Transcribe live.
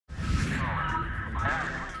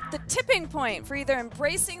The tipping point for either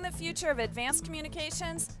embracing the future of advanced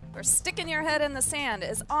communications or sticking your head in the sand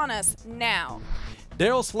is on us now.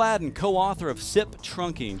 Daryl Sladden, co-author of SIP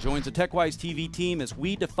Trunking, joins the Techwise TV team as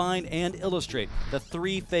we define and illustrate the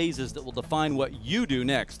 3 phases that will define what you do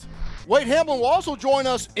next. Wade Hamlin will also join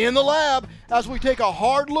us in the lab as we take a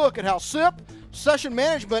hard look at how SIP, session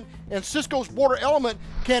management, and Cisco's border element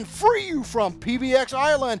can free you from PBX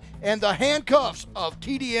Island and the handcuffs of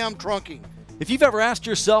TDM trunking. If you've ever asked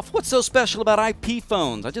yourself, what's so special about IP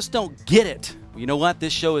phones? I just don't get it. Well, you know what?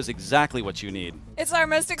 This show is exactly what you need. It's our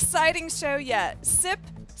most exciting show yet. SIP,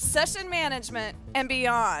 session management, and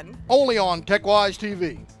beyond. Only on Techwise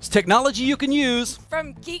TV. It's technology you can use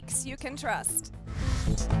From geeks you can trust.